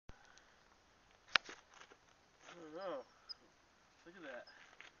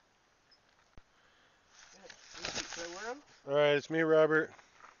Alright, it's me, Robert.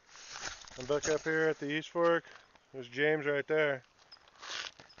 I'm back up here at the East Fork. There's James right there.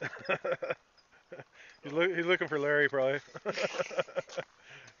 He's looking for Larry, probably.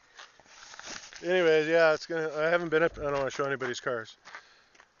 Anyways, yeah, I haven't been up. I don't want to show anybody's cars.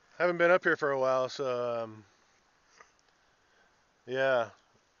 I haven't been up here for a while, so yeah,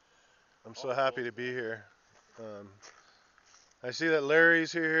 I'm so happy to be here. Um, I see that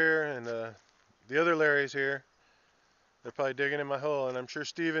Larry's here and the other Larry's here. They're probably digging in my hole, and I'm sure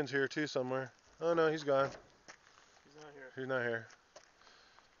Steven's here too somewhere. Oh no, he's gone. He's not here. He's not here.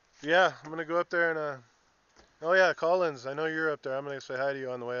 Yeah, I'm gonna go up there and oh yeah, Collins, I know you're up there. I'm gonna say hi to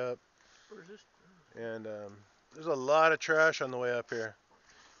you on the way up. Where's this? And there's a lot of trash on the way up here.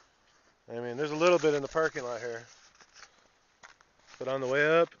 I mean, there's a little bit in the parking lot here, but on the way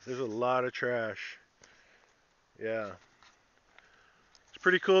up, there's a lot of trash. Yeah, it's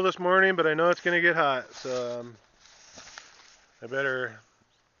pretty cool this morning, but I know it's gonna get hot, so I better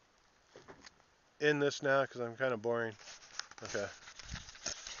end this now because I'm kind of boring. Okay.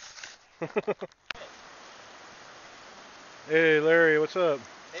 Hey Larry, what's up?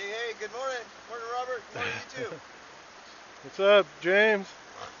 Hey, good morning. Morning, Robert. Good morning, you too. What's up, James?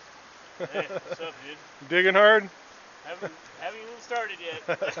 Hey, what's up, dude? Digging hard? Haven't even started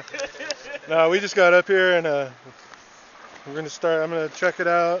yet. No, we just got up here and we're gonna start. I'm gonna check it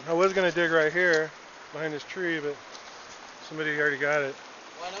out. I was gonna dig right here behind this tree, but somebody already got it.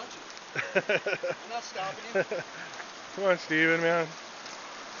 Why don't you? I'm not stopping you. Come on, Steven, man.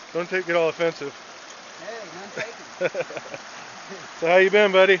 Don't get all offensive. Hey, none taken. So how you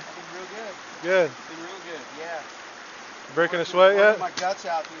been, buddy? I've been real good. Good. Been real good, yeah. Breaking a sweat yet? My guts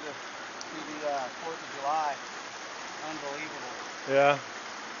out through the 4th of July. Unbelievable. Yeah.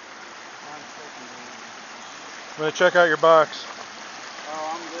 Unbelievable. I'm gonna check out your box.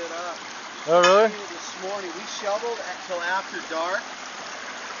 Oh, I'm lit up. Oh, really? This morning we shoveled till after dark.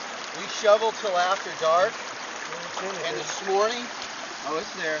 And this morning, oh,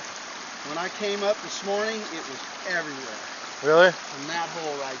 it's there. When I came up this morning, it was everywhere. Really? From that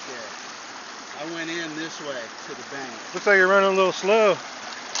hole right there. I went in this way to the bank. Looks like you're running a little slow.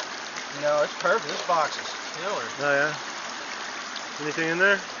 No, it's perfect. This box is killer. Oh, yeah? Anything in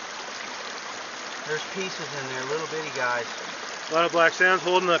there? There's pieces in there, little bitty guys. A lot of black sand's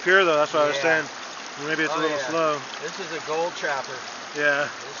holding up here, though. That's what I was saying. Maybe it's a little slow. This is a gold trapper. Yeah.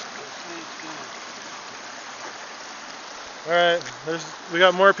 This thing's All right. We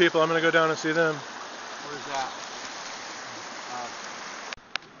got more people. I'm gonna go down and see them. Where's that?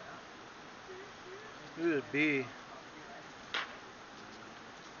 Look at the bee.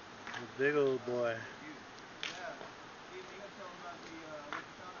 A big old boy.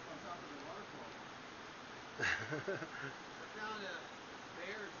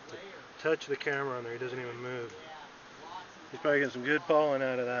 Touch the camera on there. He doesn't even move. He's probably getting some good pollen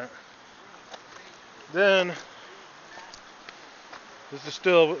out of that. Then, this is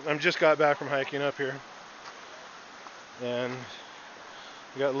still, I just got back from hiking up here. And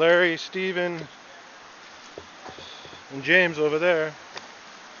we got Larry, Steven, and James over there.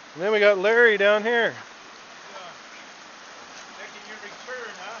 And then we got Larry down here. Making your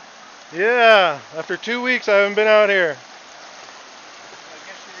return, huh? Yeah, after 2 weeks I haven't been out here. I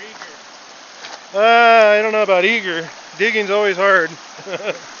guess you're eager. I don't know about eager. Digging's always hard. Pick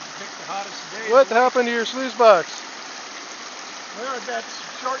the hottest day. What happened to your sluice box? Well, that's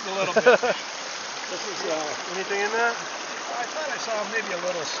shortened a little bit. This is anything in that? I thought I saw maybe a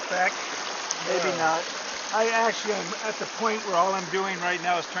little speck. Maybe not. I actually am at the point where all I'm doing right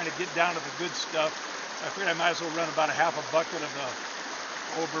now is trying to get down to the good stuff. I figured I might as well run about a half a bucket of the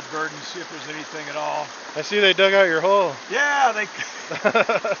overburden, see if there's anything at all. I see they dug out your hole. Yeah, they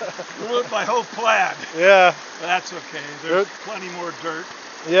blew up my whole plan. Yeah. But that's okay. There's plenty more dirt.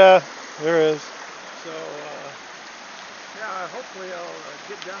 Yeah, there is. So, yeah, hopefully I'll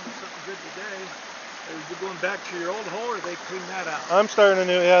get down to something good today. Are you going back to your old hole, or they clean that out? I'm starting a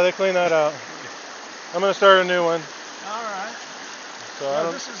new. Yeah, they cleaned that out. I'm gonna start a new one. All right. So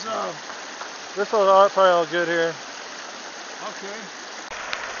Well, this is this will probably all good here. okay.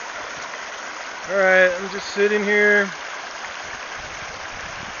 All right, I'm just sitting here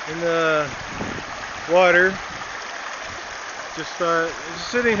in the water. Just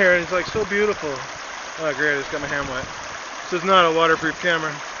sitting here, and it's like so beautiful. Oh, great! I just got my hand wet. This is not a waterproof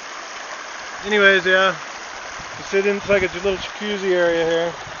camera. Anyways, yeah, just sitting. It's like a little jacuzzi area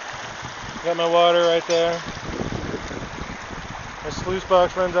here. Got my water right there. My sluice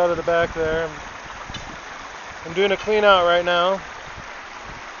box runs out of the back there. I'm doing a clean out right now.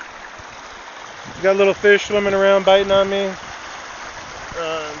 Got little fish swimming around, biting on me.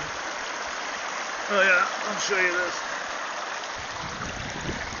 Oh yeah, I'll show you this.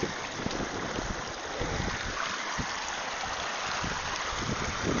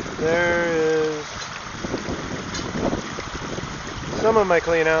 There is some of my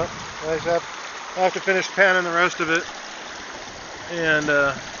clean out. I have to finish panning the rest of it. And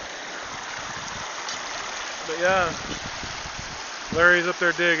but yeah, Larry's up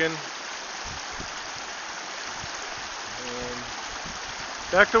there digging. And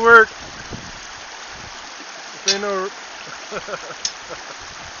back to work. This ain't no.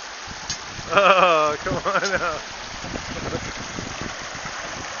 Oh, come on now.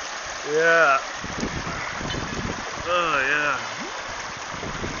 Yeah. Oh, yeah.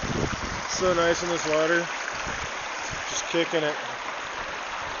 So nice in this water. Just kicking it.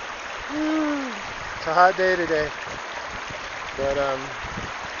 It's a hot day today. But, as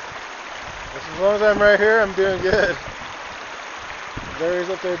long as I'm right here, I'm doing good. Larry's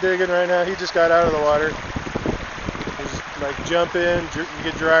up there digging right now. He just got out of the water. He's like jump in, you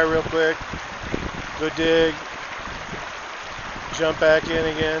get dry real quick, go dig, jump back in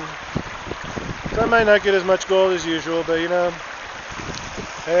again. So I might not get as much gold as usual, but you know,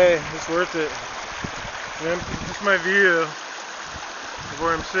 hey, it's worth it. And this is my view of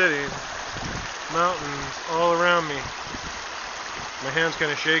where I'm sitting. Mountains all around me. My hand's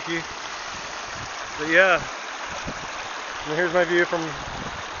kind of shaky, but yeah. And here's my view from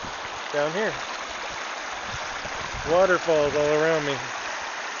down here. Waterfalls all around me.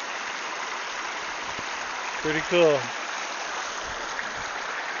 Pretty cool.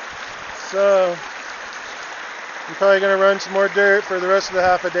 So, I'm probably going to run some more dirt for the rest of the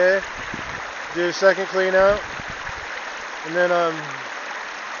half a day. Do a second clean out. And then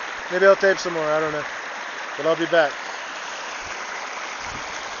maybe I'll tape some more, I don't know. But I'll be back.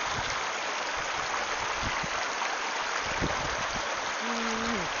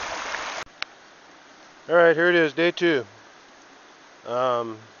 Alright, here it is, day 2.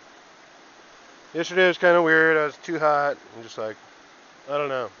 Yesterday was kind of weird. I was too hot. I'm just like, I don't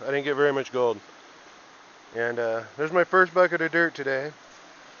know. I didn't get very much gold. And there's my first bucket of dirt today.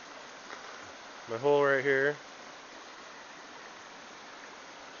 My hole right here.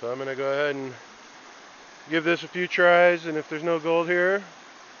 So I'm going to go ahead and give this a few tries. And if there's no gold here,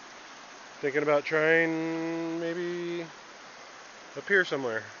 thinking about trying maybe up here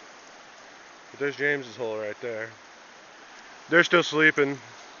somewhere. But there's James's hole right there. They're still sleeping.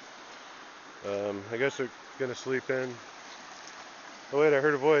 I guess they're gonna sleep in. Oh wait, I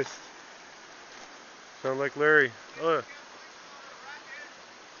heard a voice. Sound like Larry. Oh,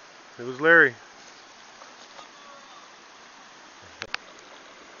 it was Larry.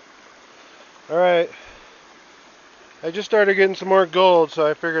 Alright. I just started getting some more gold, so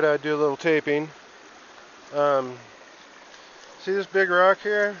I figured I'd do a little taping. See this big rock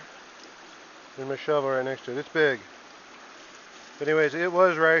here? There's my shovel right next to it. It's big. But anyways, it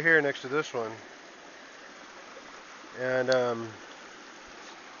was right here next to this one. And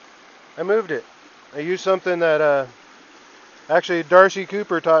I moved it. I used something that actually Darcy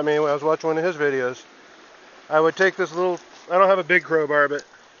Cooper taught me when I was watching one of his videos. I would take this little, I don't have a big crowbar, but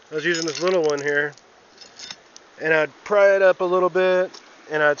I was using this little one here. And I'd pry it up a little bit,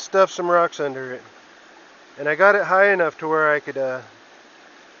 and I'd stuff some rocks under it. And I got it high enough to where I could, I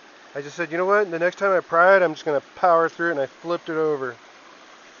just said, you know what, the next time I pry it, I'm just going to power through it, and I flipped it over.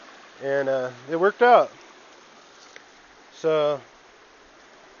 And it worked out. So,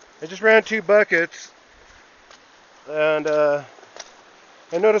 I just ran 2 buckets, and I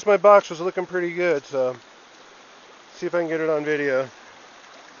noticed my box was looking pretty good, so see if I can get it on video.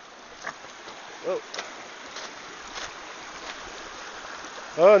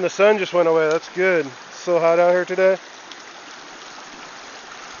 Oh, and the sun just went away. That's good. It's so hot out here today.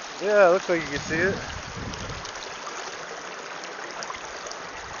 Yeah, it looks like you can see it.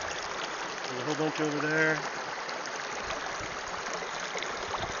 There's a whole bunch over there.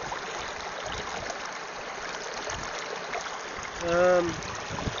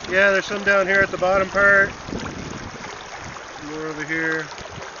 Yeah, there's some down here at the bottom part. More over here.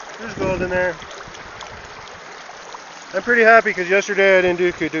 There's gold in there. I'm pretty happy because yesterday I didn't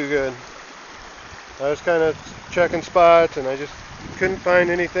do too good. I was kind of checking spots and I just couldn't find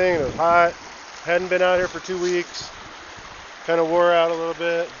anything. It was hot. Hadn't been out here for 2 weeks. Kind of wore out a little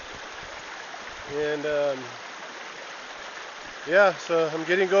bit. And yeah, so I'm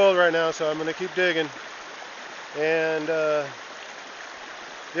getting gold right now, so I'm going to keep digging. And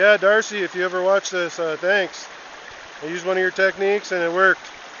yeah, Darcy, if you ever watch this, thanks. I used one of your techniques and it worked.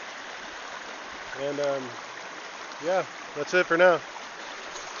 And yeah, that's it for now.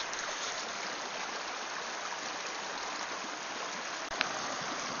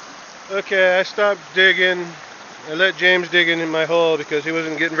 Okay, I stopped digging. I let James dig in my hole because he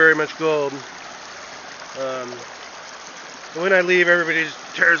wasn't getting very much gold. When I leave, everybody just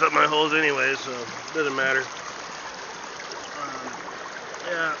tears up my holes anyway, so it doesn't matter.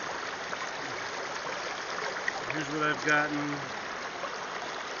 Yeah. Here's what I've gotten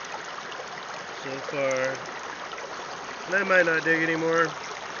so far. And I might not dig anymore.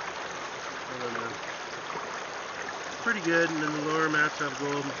 I don't know. Pretty good, and then the lower mats have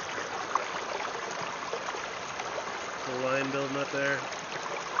gold. The line building up there.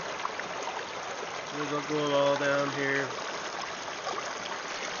 There's a gold all down here.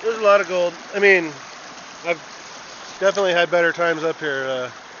 There's a lot of gold. I mean, I've definitely had better times up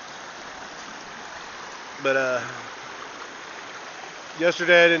here. But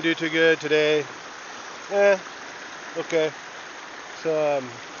yesterday I didn't do too good. Today, okay. So,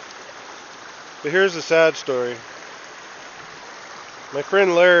 but here's the sad story. My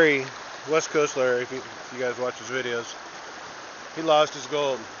friend Larry, West Coast Larry, if you guys watch his videos, he lost his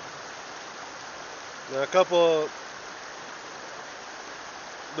gold. Now,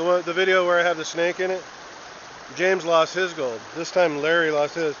 the video where I have the snake in it, James lost his gold. This time Larry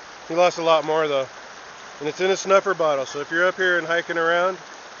lost his. He lost a lot more though. And it's in a snuffer bottle, so if you're up here and hiking around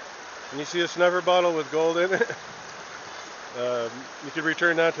and you see a snuffer bottle with gold in it, you could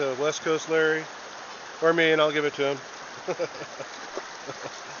return that to West Coast Larry or me, and I'll give it to him.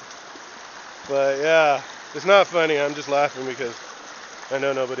 But yeah, it's not funny. I'm just laughing because I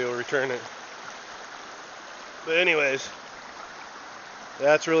know nobody will return it. But anyways,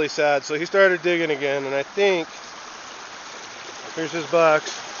 that's really sad. So he started digging again, and I think here's his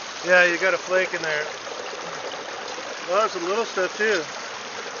box. Yeah, you got a flake in there. Oh, some little stuff too.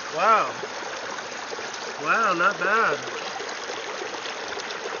 Wow. Wow, not bad.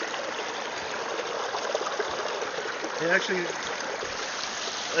 He actually,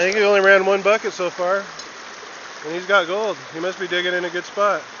 I think he only ran one bucket so far, and he's got gold. He must be digging in a good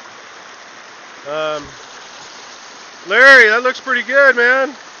spot. Larry, that looks pretty good,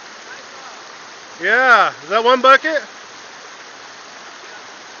 man. Yeah, is that one bucket?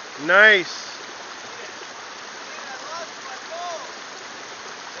 Nice.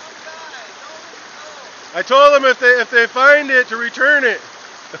 I told them if they find it to return it.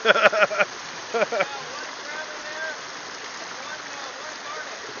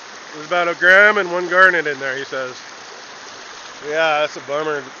 There's about a gram and 1 garnet in there, he says. Yeah, that's a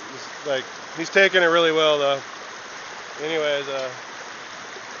bummer. It's like, he's taking it really well though. Anyways,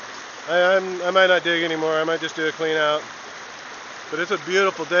 I might not dig anymore. I might just do a clean out. But it's a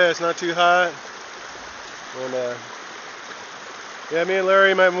beautiful day. It's not too hot. And yeah, me and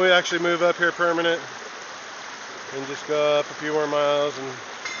Larry might actually move up here permanent and just go up a few more miles and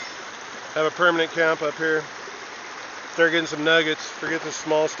have a permanent camp up here. Start getting some nuggets. Forget the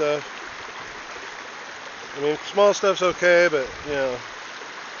small stuff. I mean, small stuff's okay, but you know,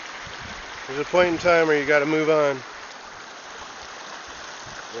 there's a point in time where you got to move on.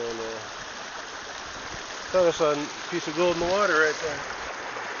 And thought I saw a piece of gold in the water right there.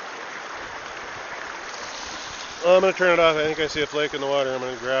 Well, I'm gonna turn it off. I think I see a flake in the water. I'm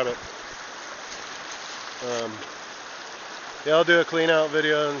gonna grab it. Yeah, I'll do a clean out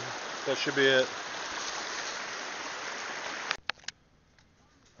video, and that should be it.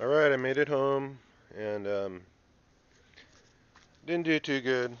 Alright, I made it home, and didn't do too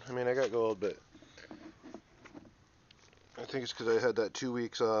good. I mean, I got gold, but I think it's because I had that 2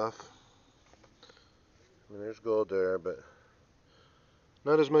 weeks off. I mean, there's gold there, but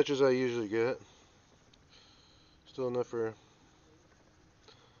not as much as I usually get. Still enough for,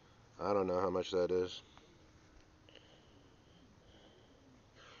 I don't know how much that is.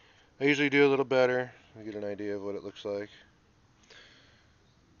 I usually do a little better. I get an idea of what it looks like.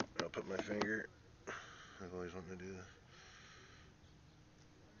 I'll put my finger. I've always wanted to do that.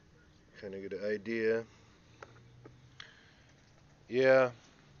 Kind of get an idea. Yeah,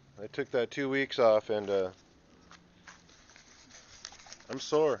 I took that 2 weeks off, and I'm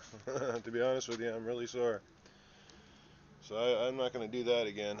sore. To be honest with you, I'm really sore. So I'm not going to do that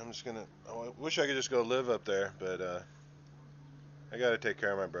again. I'm just going to, I wish I could just go live up there, but I got to take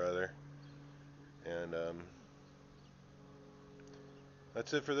care of my brother. And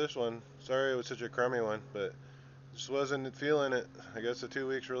that's it for this one. Sorry it was such a crummy one, but just wasn't feeling it. I guess the 2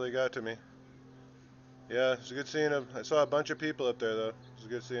 weeks really got to me. Yeah, it's good seeing him. I saw a bunch of people up there though. It was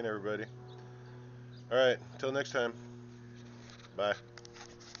good seeing everybody. Alright, until next time. Bye.